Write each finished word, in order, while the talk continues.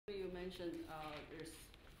mentioned there's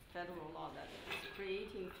federal law that is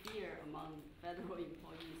creating fear among federal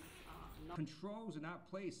employees. Controls are not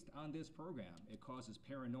placed on this program. It causes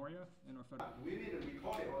paranoia in our federal. We need to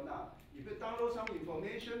record it or not. If you download some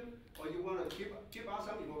information or you want to give out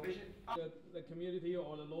some information. The community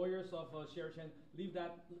or the lawyers of Sherry Chen leave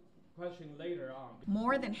that question later on.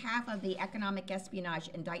 More than half of the economic espionage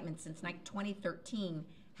indictments since 2013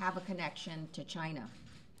 have a connection to China.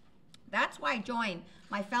 That's why I joined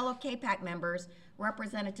my fellow KPAC members,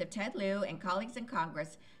 Representative Ted Lieu and colleagues in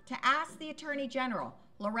Congress, to ask the Attorney General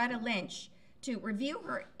Loretta Lynch to review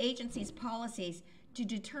her agency's policies to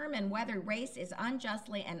determine whether race is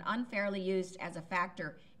unjustly and unfairly used as a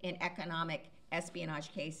factor in economic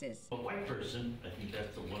espionage cases. A white person, I think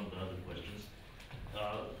that's one of the other questions.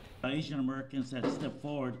 Asian Americans that stepped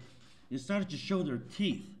forward and started to show their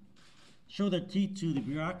teeth to the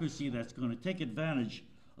bureaucracy that's going to take advantage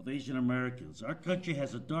of Asian Americans. Our country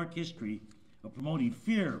has a dark history of promoting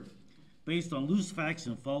fear based on loose facts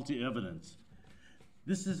and faulty evidence.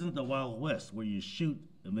 This isn't the Wild West where you shoot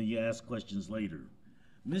and then you ask questions later.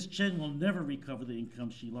 Ms. Chen will never recover the income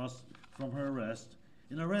she lost from her arrest,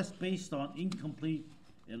 an arrest based on incomplete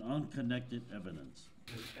and unconnected evidence.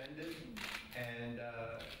 Suspended, and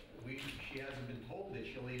she hasn't been told that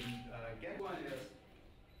she'll even get one.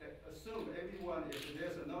 Assume everyone, if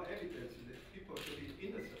there's no evidence, that people should be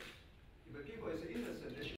innocent. If the people is innocent, they should